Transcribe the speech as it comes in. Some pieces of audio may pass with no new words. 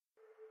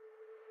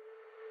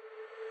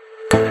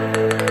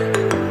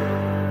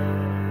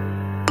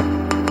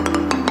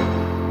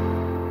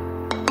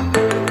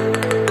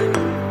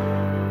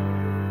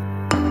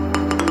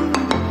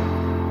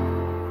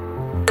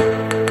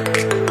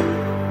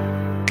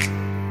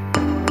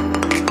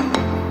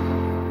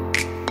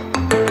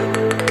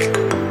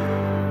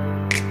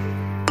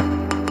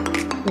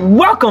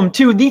Welcome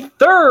to the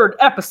third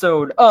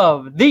episode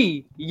of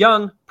the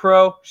Young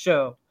Pro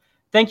Show.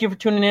 Thank you for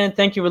tuning in.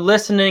 Thank you for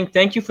listening.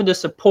 Thank you for the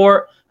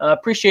support.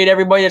 Appreciate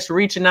everybody that's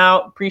reaching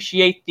out.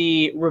 Appreciate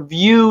the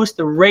reviews,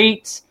 the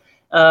rates.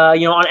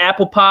 On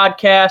Apple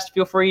Podcast,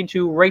 feel free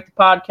to rate the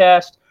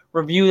podcast,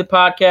 review the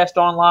podcast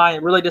online.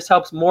 It really just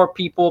helps more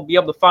people be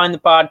able to find the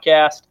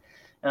podcast.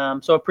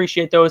 So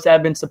appreciate those that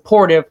have been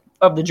supportive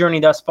of the journey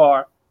thus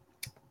far.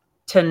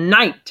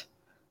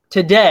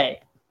 Today,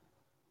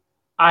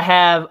 I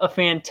have a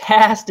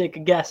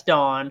fantastic guest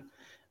on.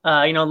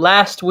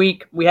 Last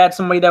week we had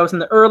somebody that was in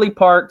the early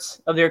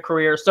parts of their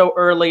career, so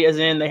early as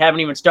in they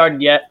haven't even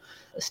started yet,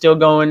 still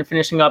going,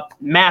 finishing up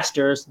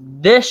masters.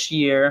 This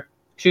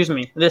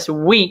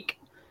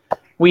week,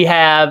 we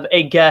have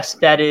a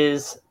guest that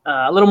is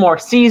a little more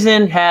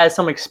seasoned, has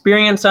some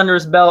experience under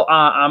his belt.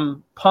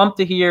 I'm pumped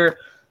to hear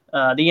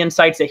the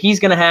insights that he's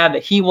going to have,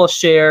 that he will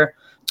share.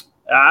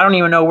 I don't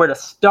even know where to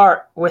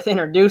start with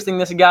introducing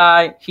this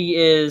guy. He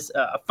is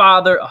a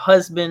father, a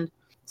husband,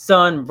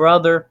 son,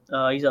 brother.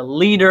 He's a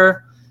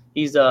leader.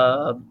 He's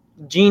a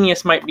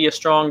genius, might be a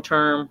strong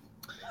term.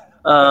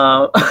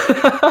 But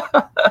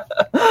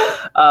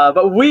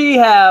we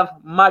have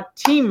my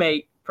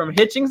teammate from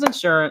Hitchings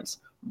Insurance,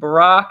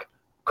 Brock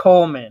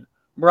Coleman.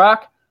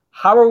 Brock,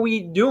 how are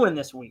we doing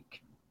this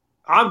week?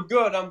 I'm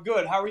good.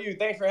 How are you?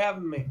 Thanks for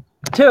having me.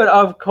 Dude,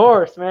 of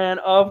course, man.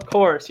 Of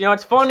course.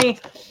 It's funny.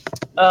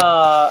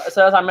 So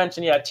as I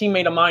mentioned, a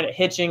teammate of mine at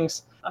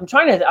Hitchings. I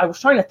was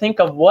trying to think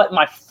of what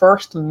my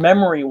first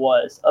memory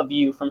was of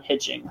you from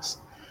Hitchings.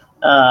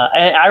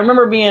 And I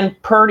remember being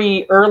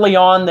pretty early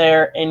on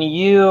there, and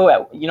you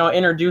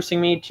introducing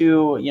me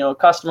to, a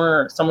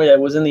customer or somebody that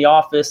was in the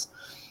office,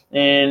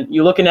 and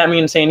you looking at me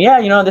and saying,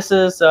 this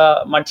is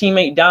my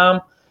teammate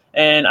Dom.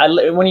 And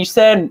when you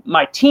said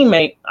my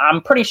teammate, I'm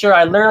pretty sure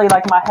I literally,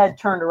 my head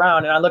turned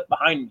around and I looked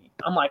behind me.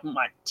 I'm like,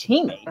 my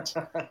teammate?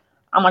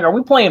 I'm like, are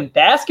we playing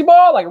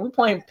basketball? Are we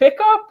playing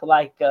pickup?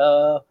 But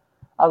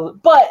I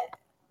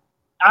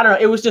don't know.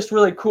 It was just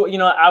really cool.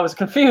 I was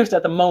confused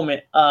at the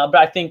moment, but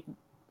I think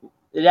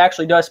it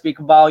actually does speak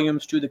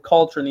volumes to the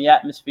culture and the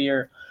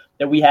atmosphere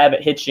that we have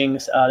at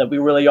Hitchings, that we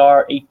really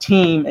are a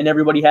team and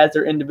everybody has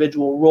their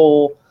individual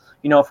role,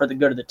 for the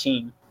good of the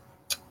team.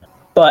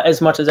 But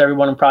as much as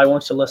everyone probably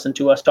wants to listen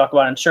to us talk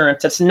about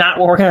insurance, that's not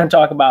what we're going to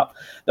talk about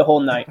the whole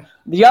night.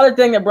 The other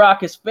thing that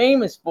Brock is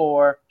famous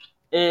for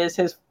is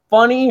his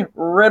funny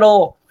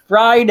riddle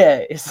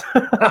Fridays.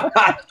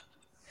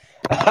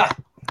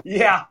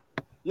 Yeah.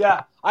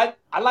 I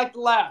like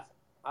to laugh.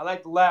 I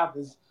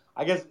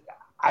guess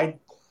I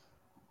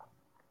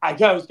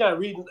was kind of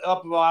reading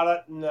up about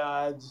it,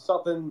 and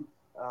something.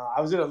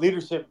 I was in a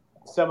leadership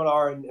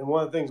seminar, and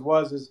one of the things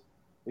is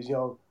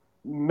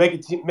make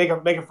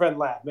a friend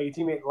laugh, make a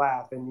teammate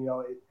laugh, and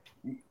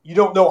you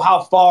don't know how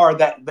far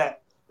that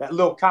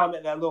little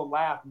comment, that little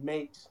laugh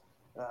makes,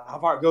 how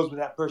far it goes with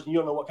that person. You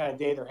don't know what kind of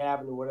day they're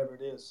having or whatever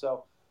it is.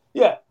 So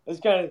it's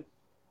kind of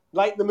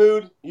lighten the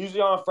mood. Usually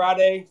on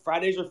Friday.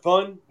 Fridays are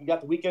fun. You got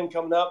the weekend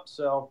coming up,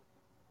 so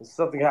it's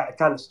something I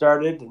kind of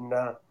started, and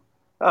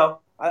I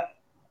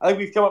think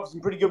we've come up with some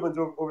pretty good ones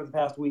over the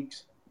past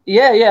weeks.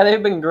 Yeah,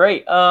 they've been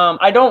great.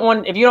 If you don't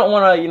want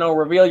to,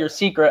 reveal your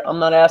secret, I'm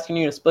not asking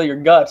you to spill your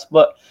guts,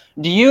 but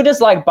do you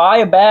just buy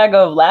a bag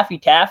of Laffy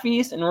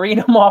Taffies and read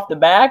them off the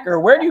back, or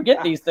where do you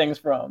get these things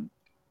from?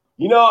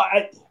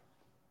 I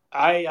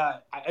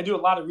do a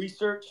lot of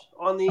research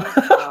on these,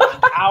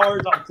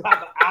 hours on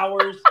top of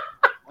hours.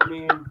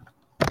 The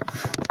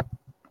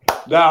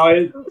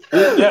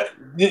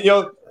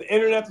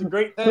internet's a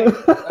great thing.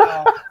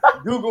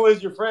 Google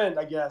is your friend,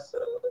 I guess.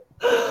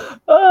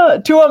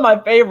 Two of my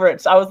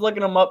favorites. I was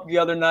looking them up the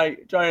other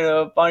night, trying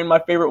to find my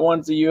favorite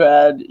ones that you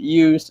had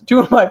used. Two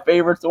of my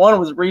favorites. The one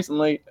was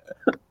recently.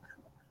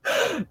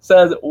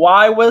 Says,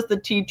 why was the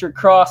teacher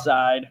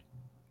cross-eyed?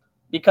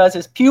 Because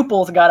his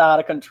pupils got out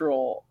of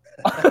control.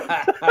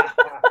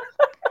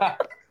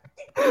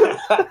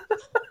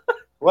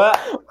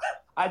 Well,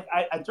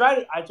 I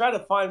try to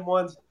find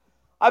ones.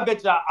 I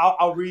bet you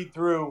I'll read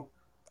through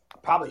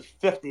probably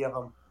 50 of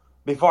them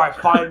before I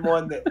find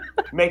one that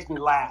makes me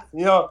laugh.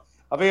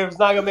 If it's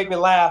not going to make me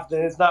laugh,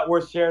 then it's not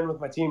worth sharing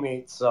with my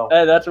teammates. So.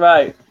 Hey, that's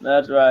right.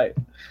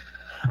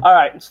 All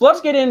right, so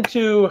let's get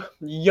into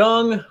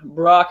young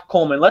Brock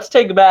Coleman. Let's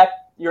take it back.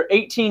 You're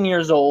 18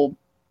 years old.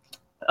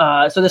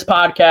 So this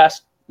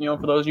podcast,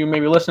 for those of you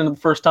maybe listening to the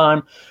first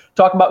time,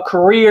 talk about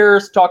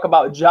careers, talk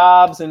about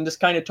jobs, and just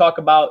kind of talk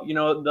about,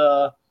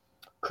 the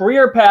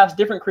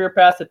different career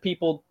paths that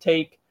people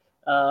take,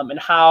 and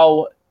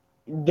how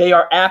they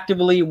are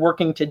actively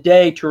working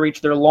today to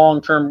reach their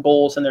long-term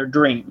goals and their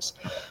dreams.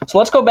 So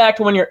let's go back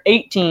to when you're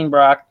 18,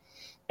 Brock.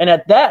 And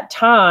at that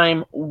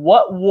time,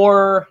 what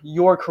were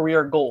your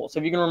career goals?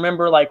 If you can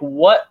remember,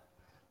 what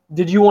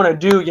did you want to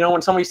do?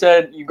 When somebody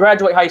said you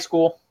graduate high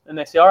school and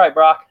they say, all right,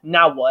 Brock,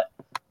 now what?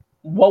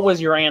 What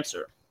was your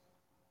answer?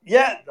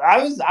 Yeah,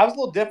 I was a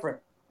little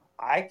different.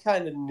 I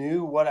kind of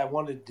knew what I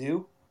wanted to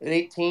do at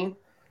 18.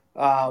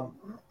 I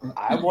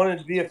wanted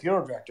to be a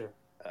funeral director.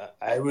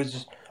 I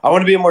wanted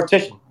to be a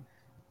mortician.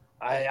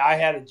 I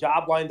had a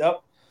job lined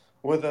up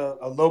with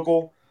a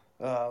local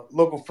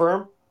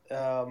firm.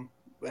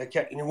 I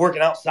kept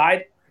working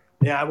outside.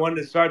 Yeah, I wanted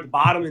to start at the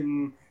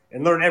bottom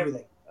and learn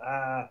everything.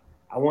 I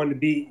wanted to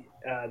be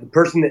the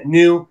person that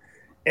knew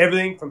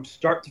everything from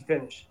start to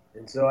finish,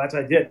 and so that's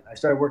what I did. I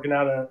started working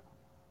out of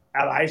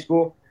high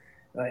school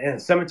in a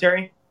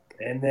cemetery,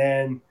 and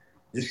then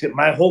just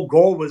my whole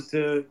goal was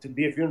to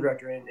be a funeral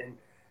director, and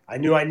I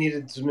knew I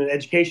needed some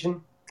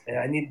education, and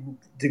I needed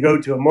to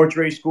go to a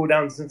mortuary school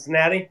down in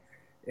Cincinnati,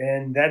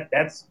 and that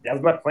was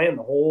my plan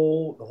the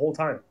whole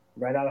time,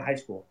 right out of high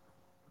school.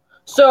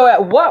 So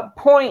at what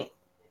point,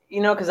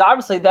 because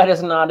obviously that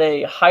is not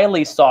a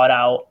highly sought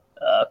out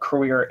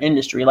career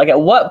industry. Like, at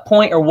what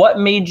point or what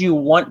made you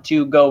want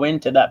to go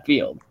into that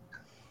field?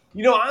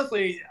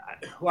 Honestly,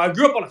 I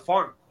grew up on a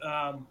farm.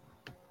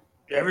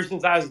 Ever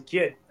since I was a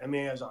kid. I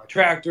mean, I was on a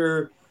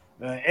tractor,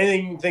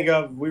 anything you can think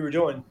of, we were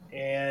doing.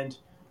 And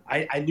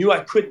I knew I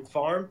couldn't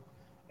farm.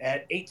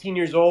 At 18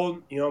 years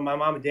old, my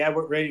mom and dad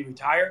weren't ready to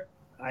retire.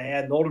 I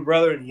had an older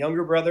brother and a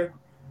younger brother,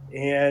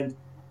 and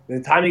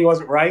the timing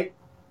wasn't right.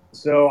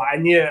 So I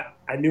knew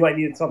I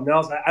needed something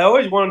else. I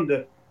always wanted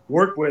to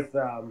work with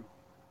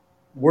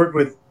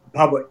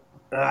public.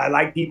 I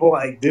like people.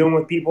 I like dealing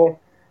with people.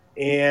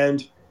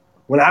 And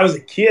when I was a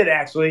kid,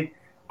 actually,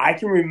 I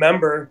can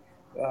remember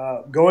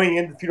going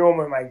into the funeral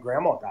when my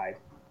grandma died.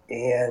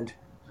 And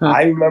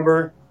I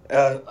remember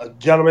a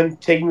gentleman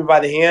taking me by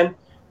the hand,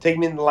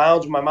 taking me in the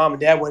lounge when my mom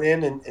and dad went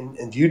in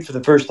and viewed for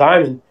the first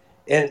time.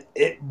 And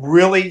it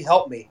really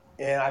helped me.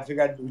 And I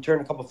figured I'd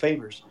return a couple of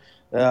favors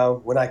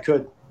when I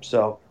could.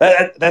 So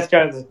that's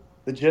kind of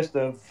the gist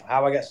of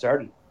how I got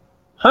started.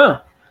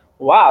 Huh.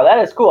 Wow, that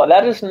is cool.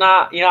 That is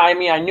not, I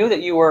knew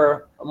that you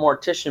were a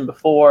mortician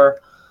before,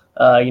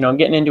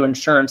 getting into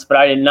insurance, but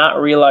I did not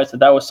realize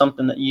that was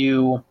something that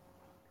you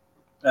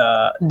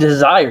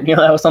desired.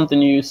 That was something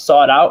you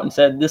sought out and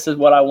said, this is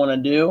what I want to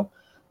do,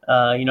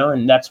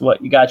 and that's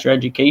what you got your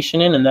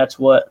education in, and that's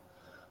what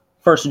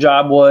first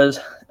job was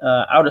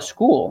out of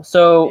school.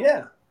 So,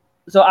 yeah.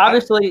 So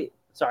obviously,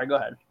 sorry, go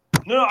ahead.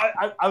 No,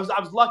 I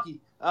was lucky.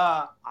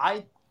 The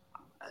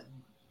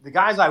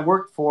guys I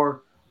worked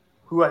for,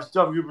 who I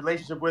still have a good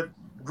relationship with,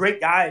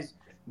 great guys.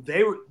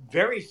 They were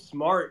very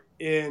smart,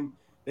 and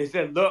they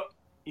said, "Look,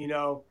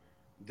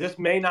 this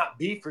may not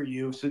be for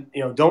you. So,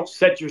 don't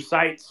set your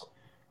sights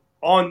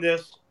on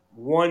this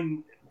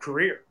one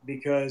career,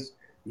 because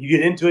you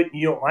get into it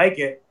and you don't like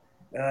it.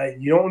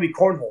 You don't want to be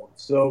cornholed.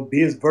 So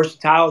be as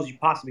versatile as you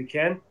possibly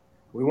can.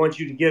 We want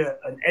you to get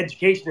an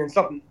education in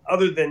something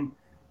other than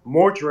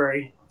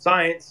mortuary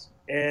science,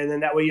 and then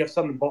that way you have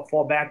something to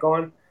fall back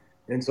on."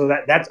 And so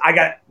that's I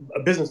got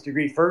a business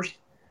degree first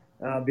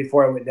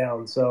before I went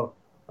down. So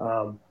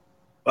I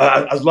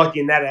was lucky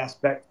in that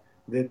aspect,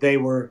 that they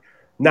were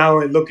not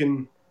only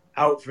looking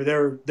out for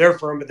their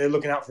firm, but they're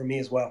looking out for me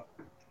as well.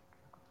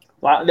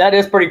 Wow, that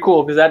is pretty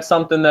cool, because that's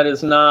something that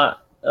is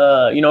not,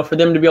 for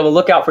them to be able to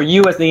look out for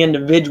you as the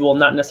individual,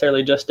 not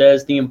necessarily just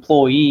as the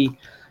employee.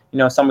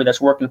 Somebody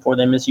that's working for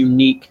them is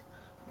unique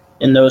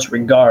in those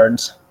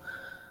regards.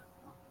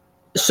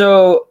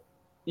 So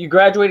you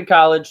graduated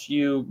college,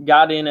 you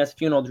got in as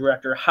funeral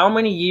director. How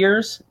many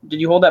years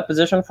did you hold that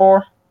position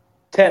for?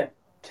 10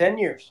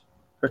 years.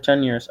 For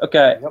 10 years.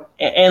 Okay. Yep.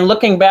 And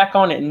looking back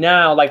on it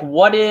now, like,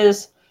 what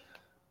is,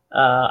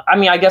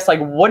 I guess, like,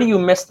 what do you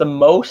miss the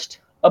most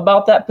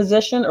about that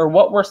position, or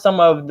what were some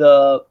of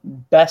the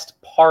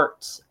best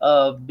parts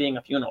of being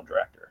a funeral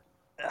director?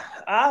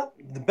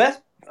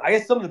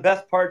 Some of the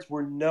best parts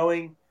were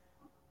knowing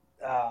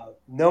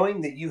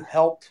that you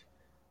helped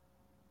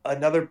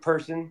another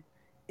person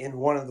in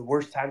one of the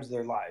worst times of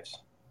their lives.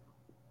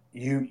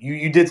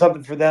 You did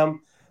something for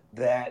them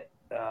that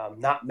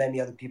not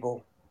many other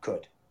people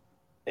could,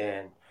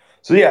 and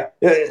so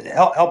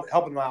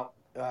helping them out.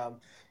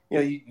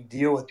 You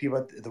deal with people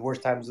at the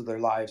worst times of their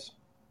lives,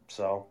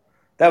 so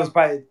that was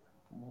probably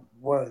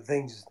one of the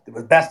things that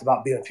was best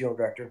about being a funeral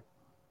director.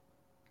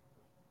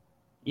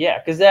 Yeah,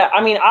 because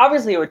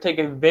obviously it would take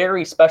a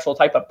very special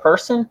type of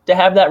person to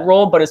have that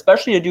role, but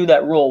especially to do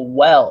that role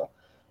well,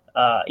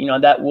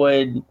 that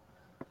would.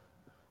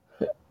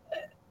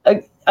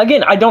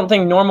 Again, I don't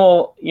think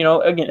normal,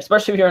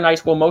 especially if you're in high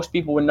school, most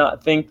people would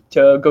not think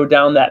to go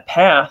down that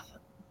path.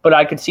 But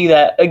I could see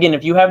that, again,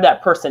 if you have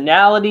that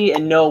personality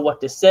and know what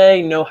to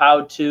say, know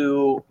how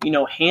to,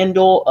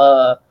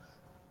 handle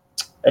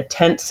a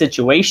tense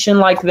situation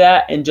like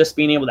that, and just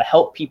being able to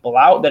help people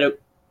out, that it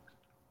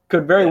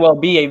could very well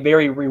be a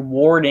very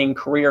rewarding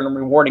career and a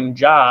rewarding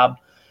job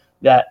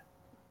that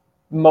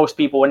most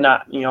people would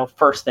not,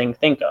 first thing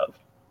think of.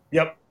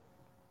 Yep.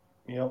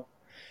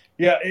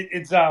 Yeah,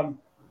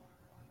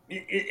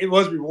 it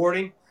was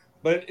rewarding,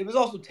 but it was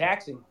also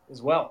taxing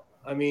as well.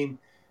 I mean,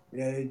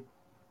 it's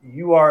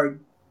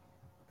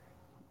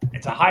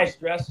a high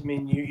stress. I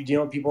mean, you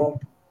deal with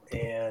people,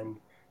 and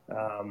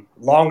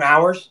long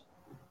hours,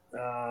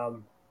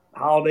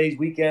 holidays,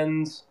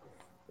 weekends,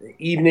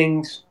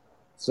 evenings.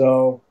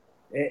 So,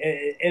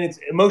 and it's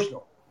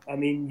emotional. I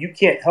mean, you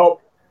can't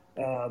help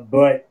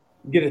but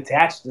get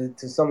attached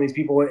to some of these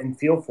people and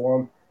feel for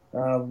them.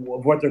 of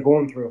what they're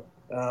going through.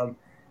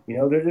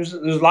 There's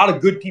a lot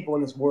of good people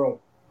in this world,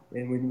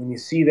 and when you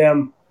see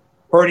them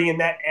hurting in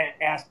that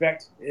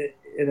aspect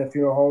in a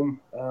funeral home,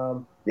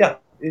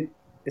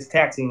 it's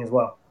taxing as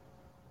well.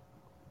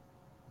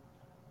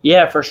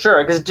 Yeah, for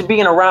sure. Because to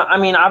being around, I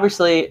mean,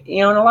 obviously,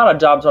 and a lot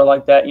of jobs are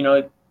like that.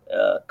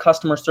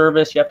 Customer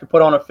service, you have to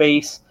put on a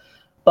face,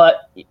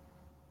 but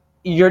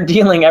you're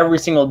dealing every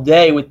single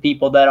day with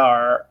people that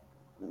are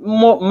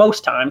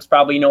most times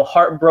probably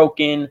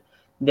heartbroken.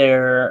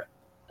 They're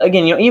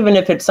again, even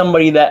if it's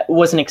somebody that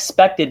was an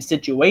expected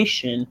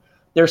situation,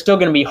 they're still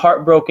going to be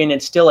heartbroken.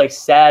 It's still a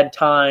sad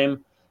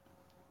time.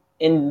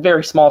 In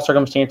very small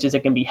circumstances,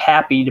 it can be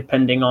happy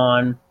depending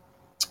on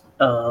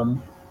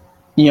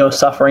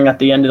suffering at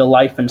the end of the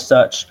life and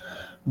such.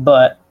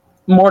 But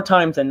more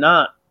times than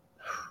not,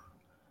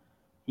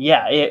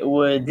 yeah, it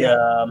would.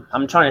 Yeah.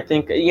 I'm trying to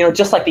think,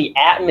 just like the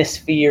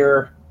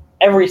atmosphere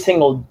every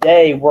single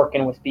day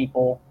working with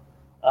people.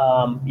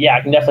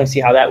 I can definitely see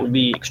how that would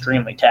be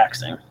extremely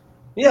taxing.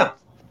 Yeah,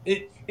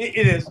 it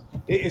is.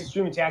 It's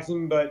extremely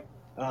taxing, but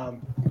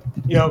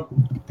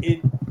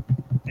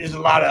there's a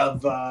lot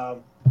of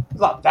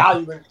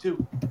value in it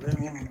too. I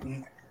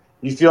mean,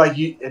 you feel like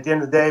at the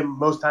end of the day,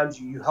 most times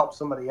you help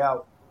somebody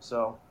out.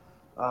 So,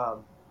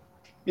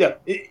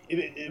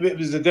 it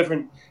was a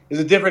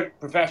different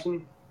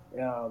profession,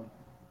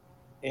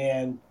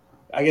 and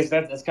I guess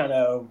that's kind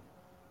of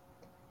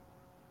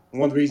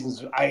one of the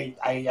reasons I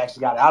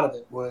actually got out of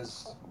it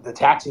was the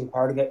taxing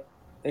part of it,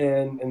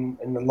 and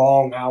the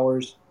long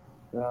hours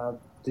to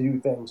do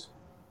things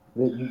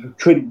that you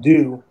couldn't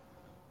do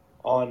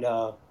on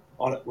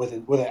it with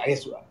I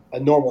guess a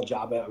normal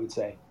job. I would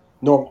say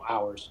normal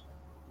hours.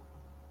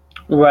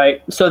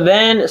 Right. So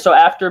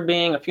after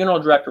being a funeral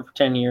director for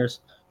 10 years,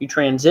 you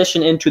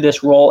transition into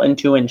this role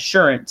into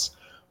insurance.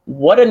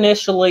 What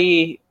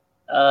initially,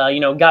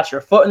 got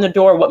your foot in the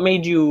door? What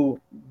made you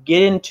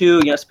get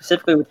into,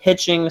 specifically with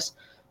Hitchings?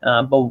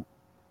 But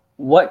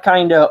what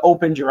kind of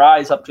opened your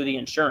eyes up to the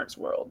insurance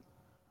world?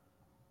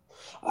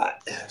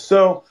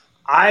 So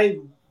I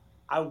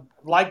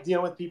like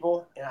dealing with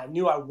people, and I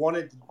knew I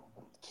wanted to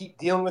keep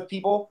dealing with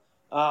people.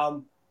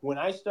 When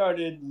I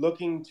started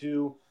looking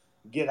to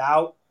get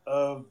out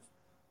of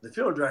the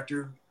funeral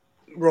director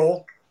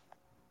role,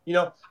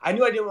 I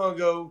knew I didn't want to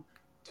go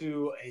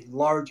to a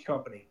large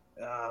company.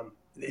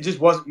 It just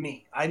wasn't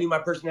me. I knew my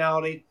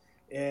personality,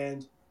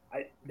 and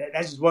that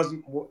just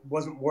wasn't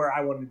where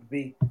I wanted to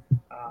be.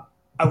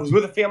 I was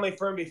with a family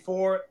firm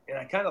before, and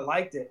I kind of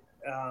liked it.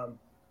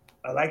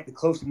 I liked the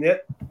close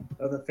knit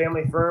of the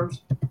family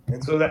firms,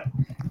 and so that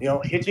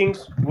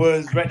Hitchings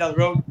was right down the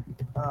road,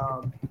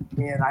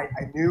 and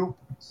I knew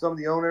some of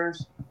the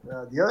owners.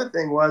 The other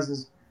thing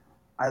is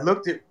I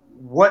looked at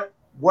what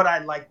I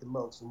liked the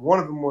most, and one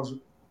of them was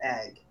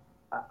ag.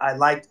 I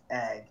liked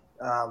ag.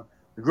 I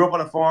grew up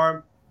on a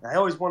farm, and I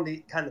always wanted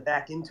to kind of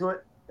back into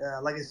it.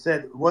 Like I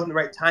said, it wasn't the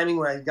right timing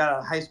when I got out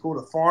of high school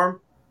to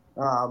farm,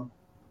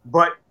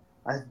 but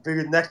I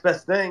figured the next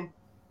best thing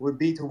would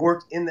be to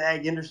work in the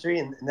ag industry,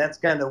 and that's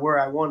kind of where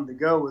I wanted to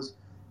go, was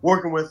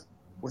working with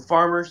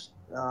farmers.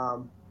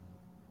 And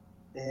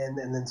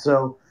then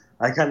so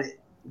I kind of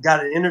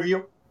got an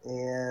interview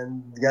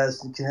and got a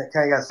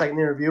second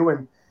interview,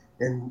 and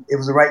it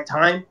was the right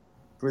time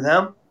for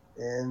them,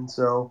 and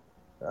so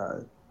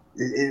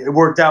it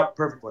worked out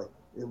perfectly.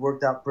 It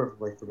worked out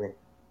perfectly for me.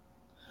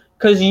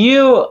 Because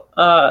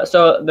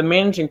so the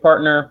managing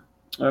partner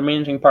or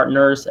managing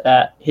partners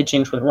at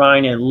Hitchings with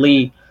Ryan and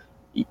Lee,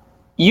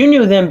 you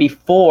knew them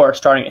before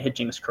starting at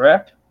Hitchings,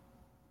 correct?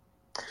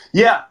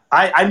 Yeah,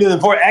 I knew them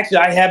before. Actually,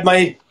 I had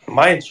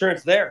my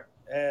insurance there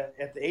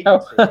at the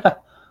agency. Oh.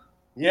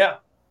 Yeah.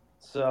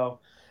 So,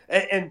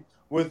 and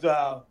with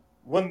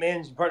one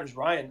managing partners,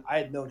 Ryan, I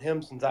had known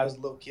him since I was a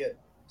little kid.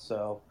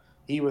 So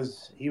he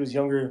was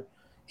younger.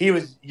 He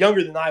was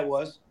younger than I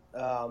was.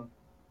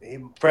 He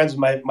was friends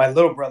with my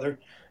little brother,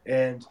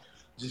 and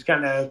just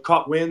kind of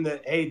caught wind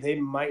that, hey, they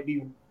might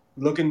be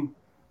looking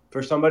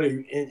for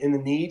somebody in the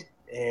need,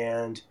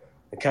 and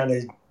it kind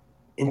of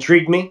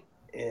intrigued me.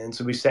 And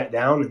so we sat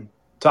down and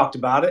talked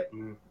about it,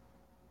 and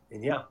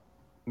yeah,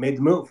 made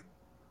the move.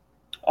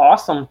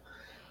 Awesome.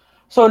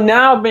 So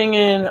now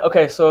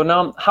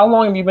now how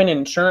long have you been in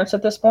insurance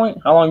at this point?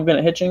 How long have you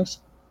been at Hitchings?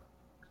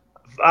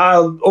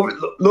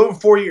 Over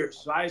 4 years.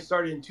 So I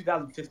started in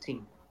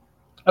 2015.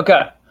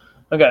 Okay,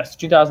 so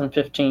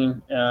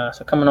 2015.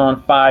 So coming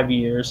on 5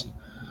 years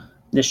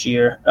this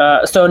year.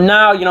 So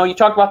now, you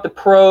talked about the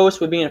pros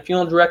with being a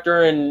funeral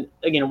director, and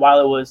again, while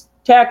it was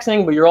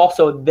taxing, but you're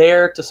also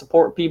there to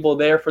support people,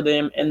 there for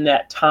them in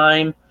that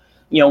time,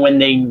 when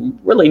they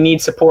really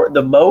need support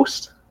the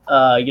most,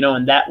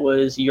 and that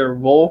was your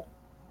role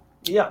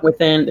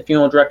within the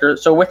funeral director.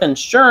 So with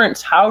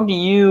insurance, how do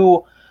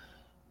you,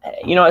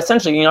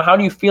 essentially, how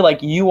do you feel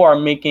like you are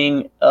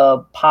making a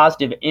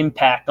positive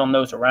impact on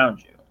those around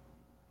you?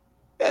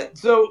 Yeah,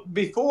 so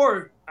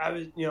before I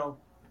was,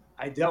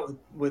 I dealt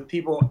with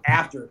people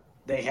after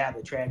they had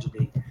a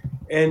tragedy.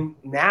 And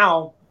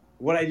now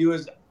what I do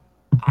is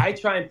I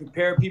try and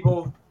prepare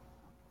people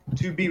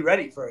to be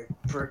ready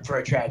for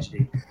a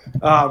tragedy,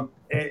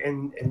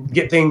 and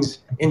get things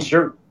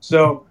insured.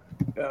 So,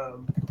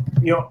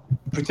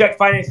 protect,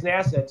 finance, and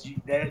assets.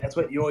 That's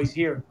what you always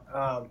hear.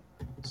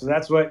 So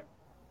that's what,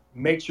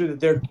 make sure that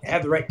they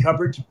have the right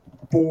coverage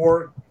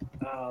for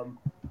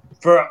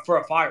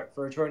a fire,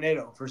 for a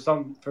tornado,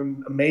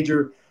 from a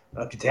major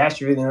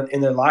catastrophe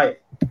in their life.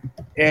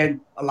 And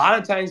a lot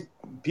of times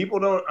people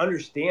don't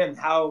understand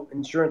how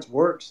insurance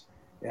works.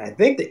 And I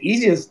think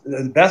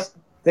the best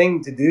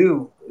thing to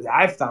do that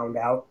I've found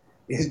out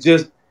is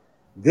just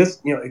this,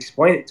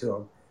 explain it to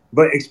them,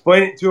 but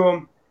explain it to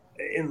them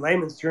in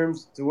layman's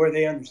terms to where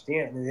they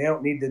understand, and they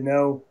don't need to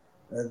know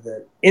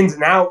the ins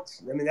and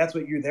outs. I mean, that's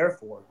what you're there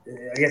for,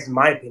 I guess, in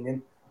my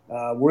opinion.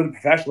 We're the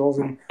professionals,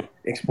 and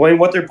explain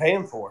what they're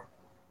paying for.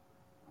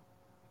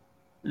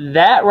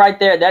 That right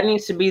there, that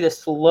needs to be the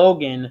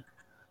slogan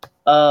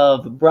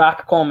of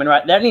Brock Coleman,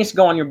 right? That needs to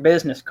go on your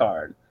business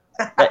card.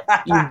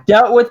 That you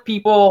dealt with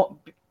people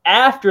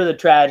after the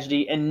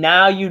tragedy, and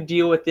now you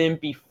deal with them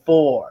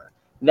before.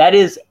 That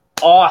is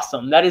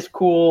awesome. That is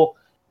cool.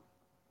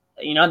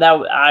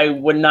 That I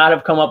would not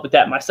have come up with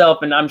that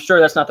myself, and I'm sure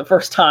that's not the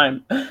first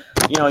time,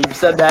 you've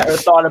said that or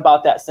thought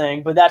about that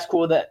saying. But that's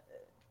cool that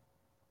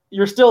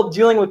you're still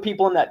dealing with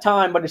people in that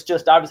time, but it's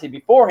just obviously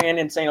beforehand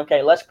and saying,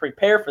 okay, let's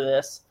prepare for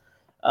this.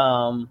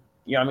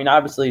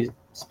 Obviously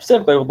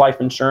specifically with life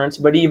insurance,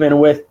 but even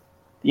with,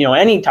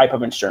 any type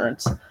of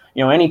insurance,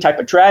 any type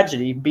of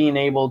tragedy, being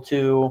able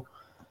to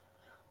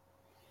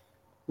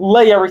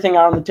lay everything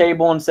out on the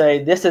table and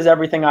say, this is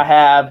everything I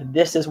have,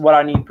 this is what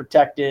I need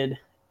protected,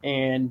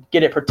 and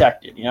get it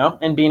protected,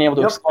 and being able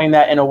to explain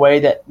that in a way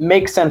that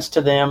makes sense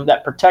to them,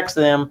 that protects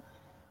them,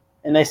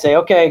 and they say,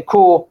 okay,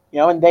 cool,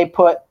 and they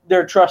put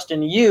their trust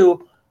in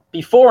you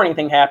before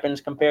anything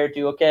happens, compared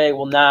to, okay,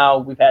 well, now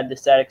we've had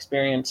this sad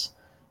experience,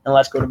 and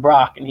let's go to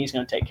Brock, and he's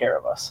going to take care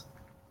of us.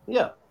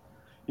 Yeah.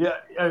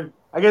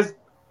 I guess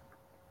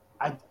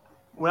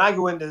when I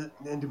go into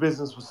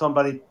business with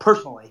somebody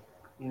personally,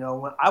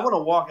 when I want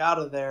to walk out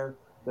of their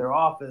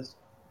office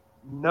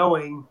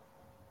knowing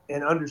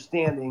and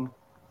understanding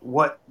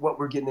what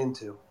we're getting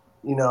into,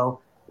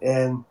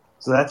 and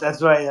so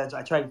that's why I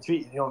try to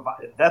treat,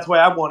 that's why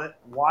I want it.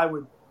 Why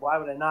would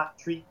I not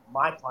treat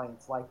my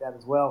clients like that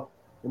as well,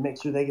 and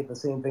make sure they get the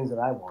same things that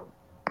I want?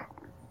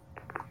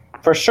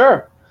 For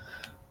sure.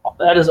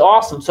 That is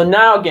awesome. So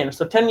now again,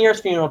 10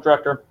 years funeral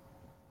director,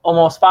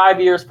 almost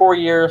 4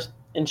 years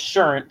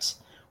insurance.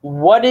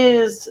 What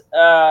is,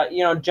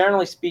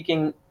 generally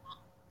speaking,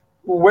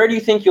 where do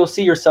you think you'll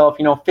see yourself,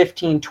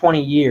 15,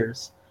 20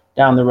 years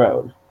down the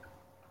road?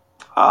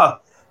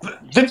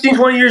 15,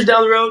 20 years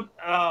down the road,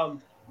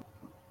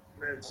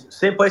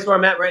 same place where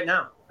I'm at right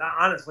now,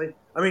 honestly.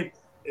 I mean,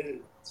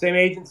 same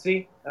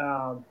agency.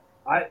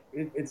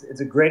 It's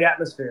a great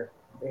atmosphere,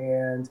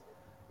 and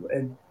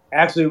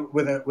actually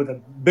with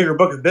a bigger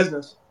book of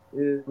business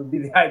would be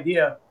the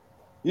idea.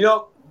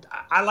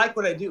 I like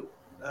what I do.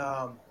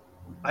 I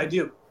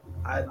do.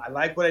 I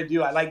like what I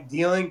do. I like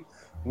dealing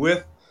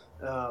with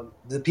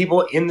the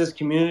people in this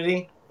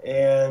community,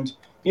 and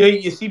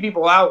you see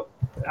people out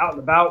and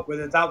about,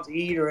 whether it's out to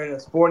eat or at a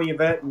sporting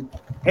event, and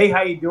hey,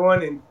 how you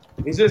doing? And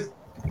it's just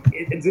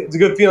it's a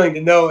good feeling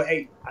to know,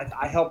 hey,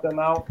 I helped them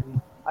out.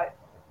 And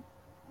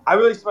I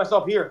really see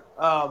myself here.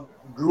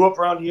 Grew up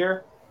around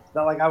here. It's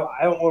not like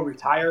I don't want to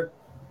retire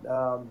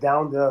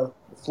down to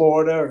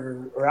Florida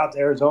or out to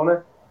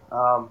Arizona.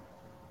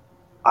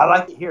 I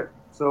like it here.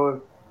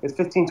 So it's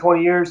 15,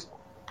 20 years,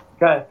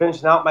 kind of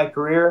finishing out my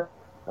career.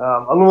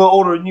 I'm a little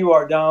older than you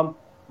are, Dom,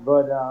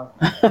 but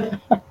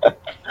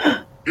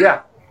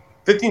yeah,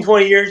 15,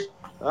 20 years.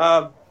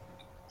 So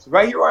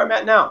right here where I'm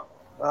at now.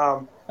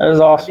 That is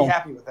awesome. I'd be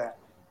happy with that.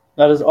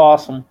 That is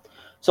awesome.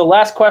 So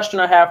last question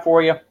I have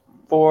for you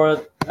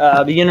for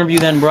the interview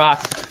then,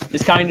 Brock,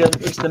 is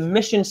it's the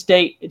mission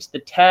state, it's the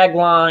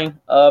tagline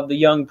of the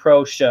Young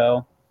Pro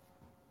Show.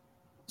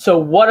 So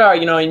what are,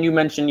 and you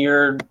mentioned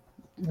your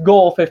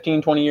goal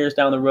 15, 20 years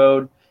down the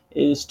road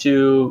is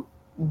to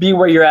be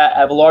where you're at,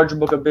 have a larger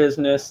book of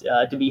business,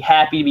 to be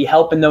happy, to be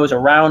helping those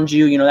around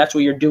you. That's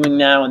what you're doing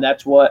now, and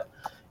that's what,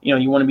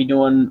 you want to be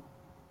doing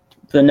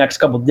for the next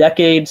couple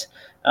decades.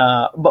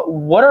 But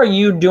what are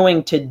you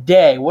doing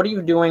today? What are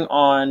you doing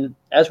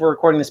as we're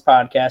recording this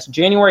podcast,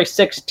 January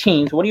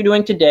 16th, what are you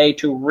doing today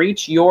to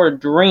reach your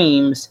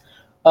dreams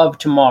of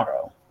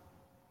tomorrow?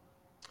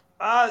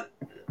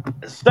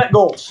 Set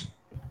goals.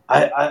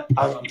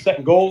 I'm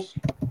setting goals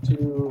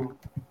to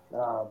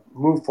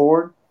move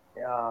forward,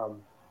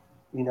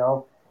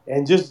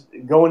 and just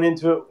going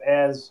into it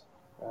as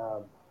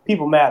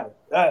people matter.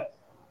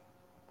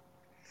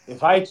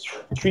 If I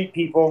treat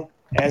people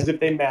as if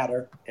they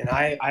matter, and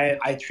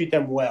I treat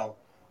them well,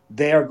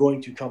 they are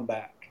going to come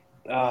back.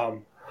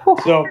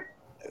 So,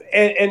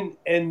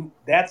 and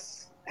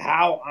that's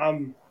how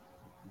I'm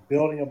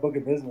building a book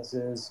of business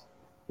is,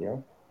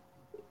 the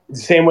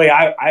same way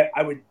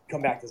I would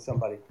come back to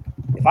somebody.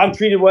 If I'm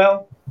treated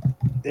well,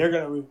 they're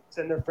going to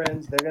send their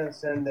friends, they're going to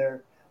send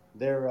their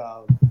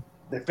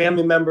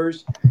family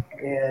members,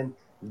 and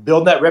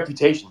build that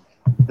reputation.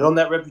 Building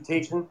that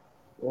reputation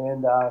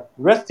and the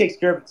rest takes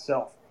care of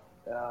itself.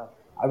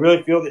 I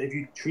really feel that if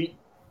you treat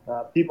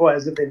people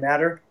as if they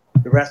matter,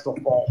 the rest will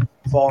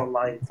fall in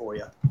line for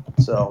you.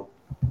 So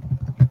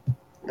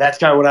that's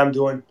kind of what I'm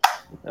doing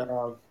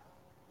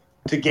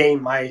to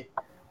gain my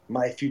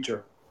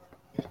future.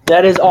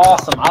 That is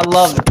awesome. I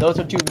love it. Those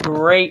are two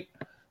great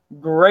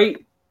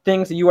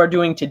things that you are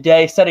doing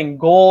today. Setting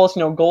goals.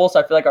 Goals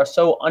I feel like are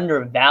so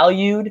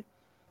undervalued.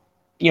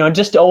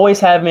 Just always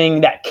having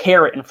that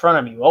carrot in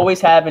front of you,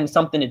 always having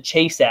something to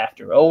chase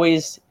after,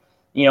 always,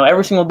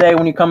 every single day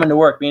when you come into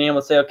work, being able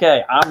to say,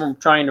 okay, I'm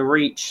trying to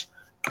reach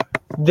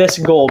this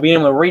goal. Being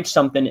able to reach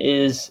something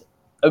is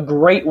a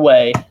great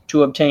way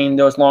to obtain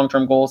those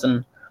long-term goals.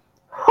 And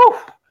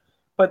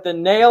put the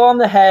nail on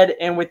the head.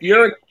 And with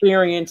your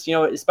experience,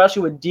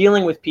 especially with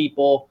dealing with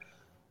people,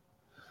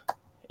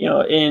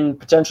 in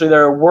potentially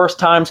their worst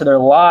times of their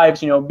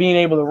lives, being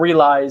able to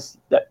realize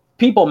that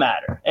people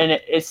matter. And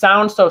it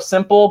sounds so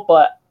simple,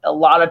 but a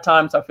lot of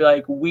times I feel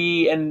like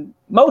we and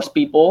most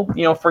people,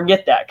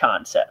 forget that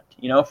concept,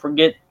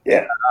 forget.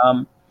 Yeah.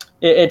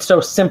 It's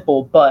so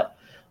simple, but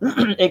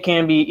it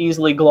can be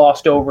easily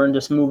glossed over and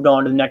just moved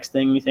on to the next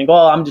thing. You think,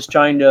 oh, I'm just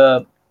trying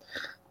to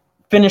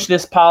finish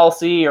this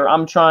policy, or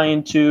I'm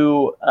trying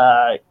to,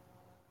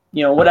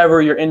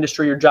 whatever your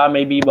industry, your job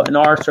may be. But in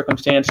our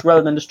circumstance,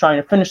 rather than just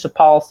trying to finish the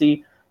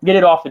policy, get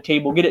it off the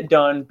table, get it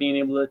done, being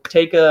able to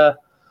take a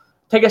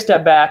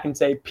step back and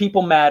say,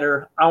 people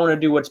matter. I want to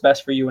do what's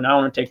best for you, and I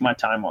want to take my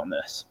time on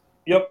this.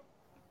 Yep,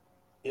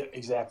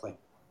 exactly.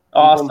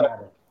 Awesome.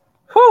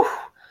 Whew.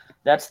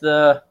 That's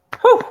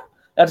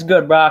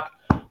good, Brock.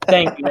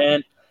 Thank you,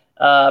 man.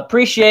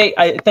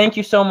 Thank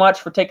you so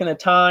much for taking the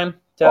time.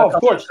 Of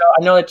course.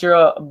 I know that you're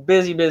a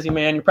busy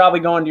man. You're probably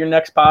going to your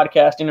next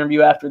podcast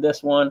interview after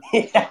this one.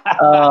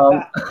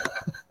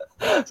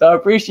 So I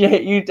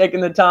appreciate you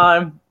taking the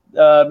time,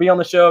 be on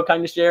the show,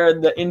 kind of share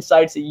the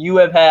insights that you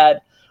have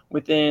had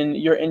within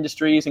your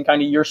industries and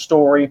kind of your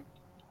story.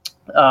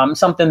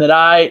 Something that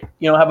I,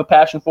 have a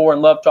passion for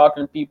and love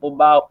talking to people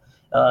about,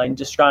 and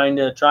just trying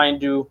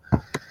to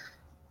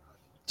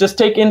just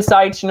take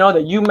insights,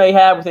 that you may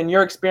have within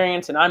your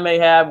experience and I may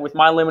have with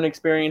my limited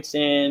experience,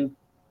 and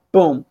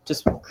boom,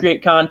 just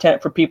create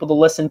content for people to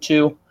listen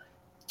to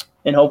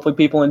and hopefully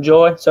people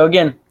enjoy. So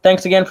again,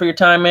 thanks again for your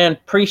time, man.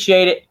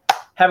 Appreciate it.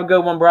 Have a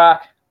good one,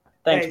 Brock.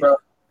 Thanks, bro.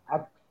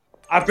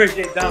 I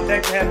appreciate it, Dom.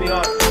 Thanks for having me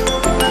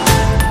on.